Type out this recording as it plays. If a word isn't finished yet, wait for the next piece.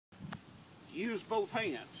use both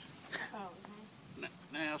hands. Oh,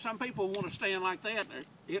 Now, some people want to stand like that, and they're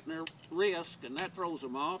hitting their wrist, and that throws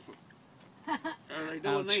them off. Or they're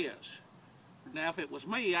doing this. Now, if it was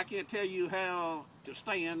me, I can't tell you how to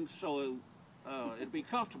stand so it'd be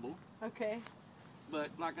comfortable. okay. But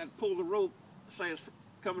like I'd pull the rope, say it's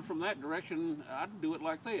coming from that direction, I'd do it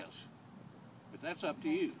like this. But that's up to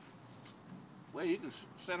you. Well, you can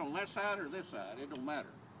sit on that side or this side. It don't matter.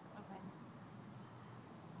 Okay.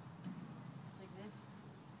 Like this?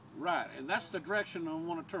 Right, and that's the direction I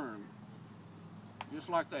want to turn. Just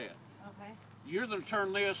like that. Okay. You're going to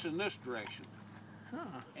turn this in this direction. Huh.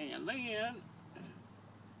 And then,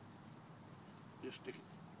 just stick it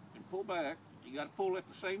and pull back. You got to pull at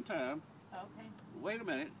the same time. Okay. Wait a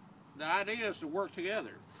minute. The idea is to work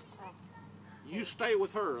together. Oh. You stay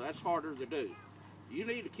with her. That's harder to do. You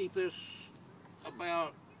need to keep this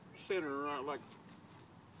about center, like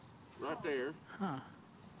right there. Huh.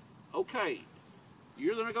 Okay.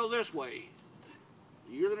 You're going to go this way.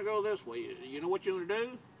 You're going to go this way. You know what you're going to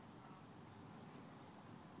do?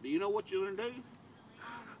 Do you know what you're going to do?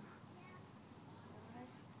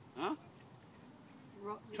 Huh?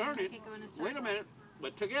 Turn it. Wait a minute.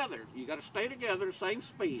 But together. You got to stay together, same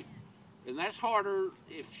speed. And that's harder.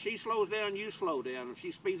 If she slows down, you slow down. If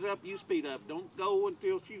she speeds up, you speed up. Don't go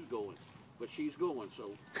until she's going. But she's going, so.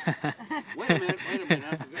 Wait a minute. I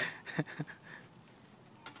forgot.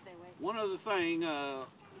 Stay away. One other thing.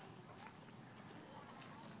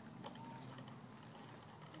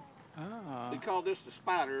 We call this the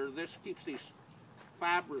spider. This keeps these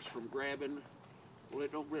fibers from grabbing. Well,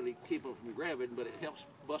 it don't really keep them from grabbing, but it helps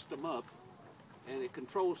bust them up. And it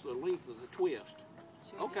controls the length of the twist.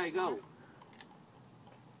 Okay, go.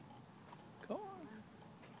 Go on.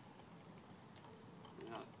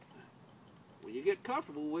 Now, when you get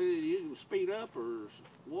comfortable with it, you can speed up or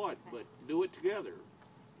what, but do it together.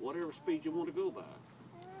 Whatever speed you want to go by.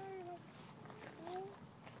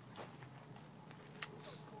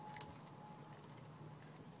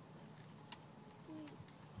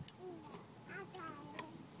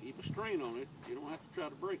 Keep a strain on it. You don't have to try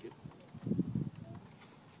to break it.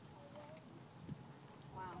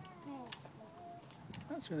 Wow.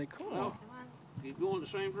 That's really cool. Well, Come on. keep going the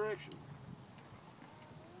same direction.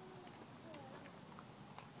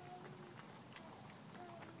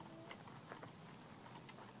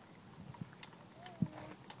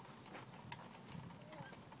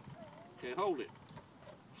 Okay, hold it.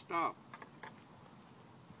 Stop.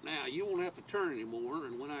 Now, you won't have to turn anymore,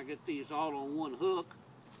 and when I get these all on one hook,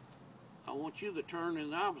 I want you to turn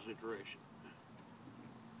in the opposite direction.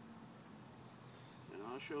 And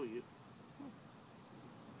I'll show you.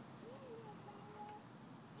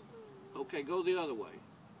 Okay, go the other way.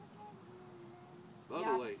 The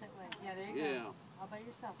Other way. opposite way. Yeah, there you Yeah. go. All by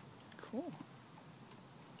yourself. Cool.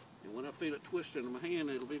 And when I feel it twisting in my hand,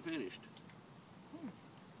 it'll be finished.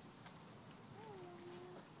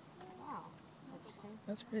 Wow. That's interesting.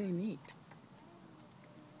 That's really neat.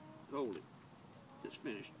 Hold it. It's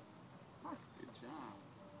finished. Good job.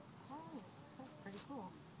 Oh, that's pretty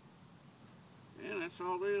cool. And that's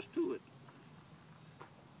all there is to it.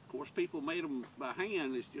 Of course, people made them by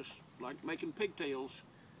hand. It's just like making pigtails.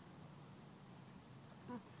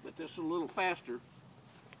 But this is a little faster.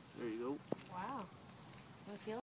 There you go. Wow. Look,